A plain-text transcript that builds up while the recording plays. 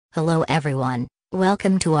Hello everyone,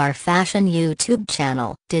 welcome to our fashion YouTube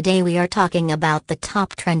channel. Today we are talking about the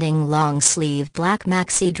top trending long-sleeve black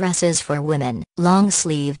maxi dresses for women.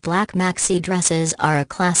 Long-sleeve black maxi dresses are a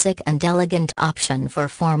classic and elegant option for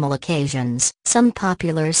formal occasions. Some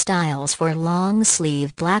popular styles for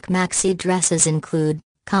long-sleeve black maxi dresses include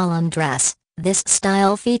column dress. This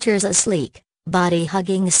style features a sleek,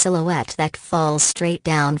 body-hugging silhouette that falls straight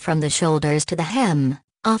down from the shoulders to the hem,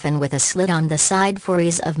 often with a slit on the side for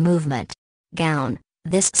ease of movement. Gown.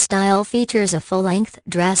 This style features a full-length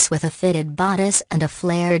dress with a fitted bodice and a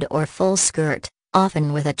flared or full skirt,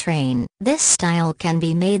 often with a train. This style can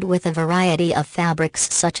be made with a variety of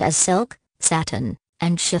fabrics such as silk, satin,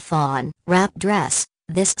 and chiffon. Wrap dress.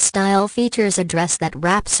 This style features a dress that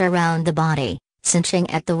wraps around the body, cinching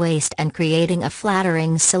at the waist and creating a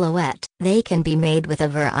flattering silhouette. They can be made with a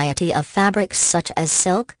variety of fabrics such as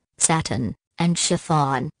silk, satin, and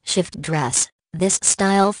chiffon. Shift dress. This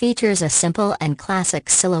style features a simple and classic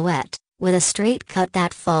silhouette, with a straight cut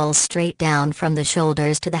that falls straight down from the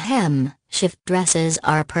shoulders to the hem. Shift dresses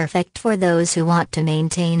are perfect for those who want to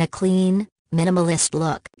maintain a clean, minimalist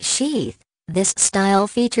look. Sheath. This style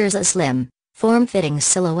features a slim, form-fitting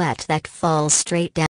silhouette that falls straight down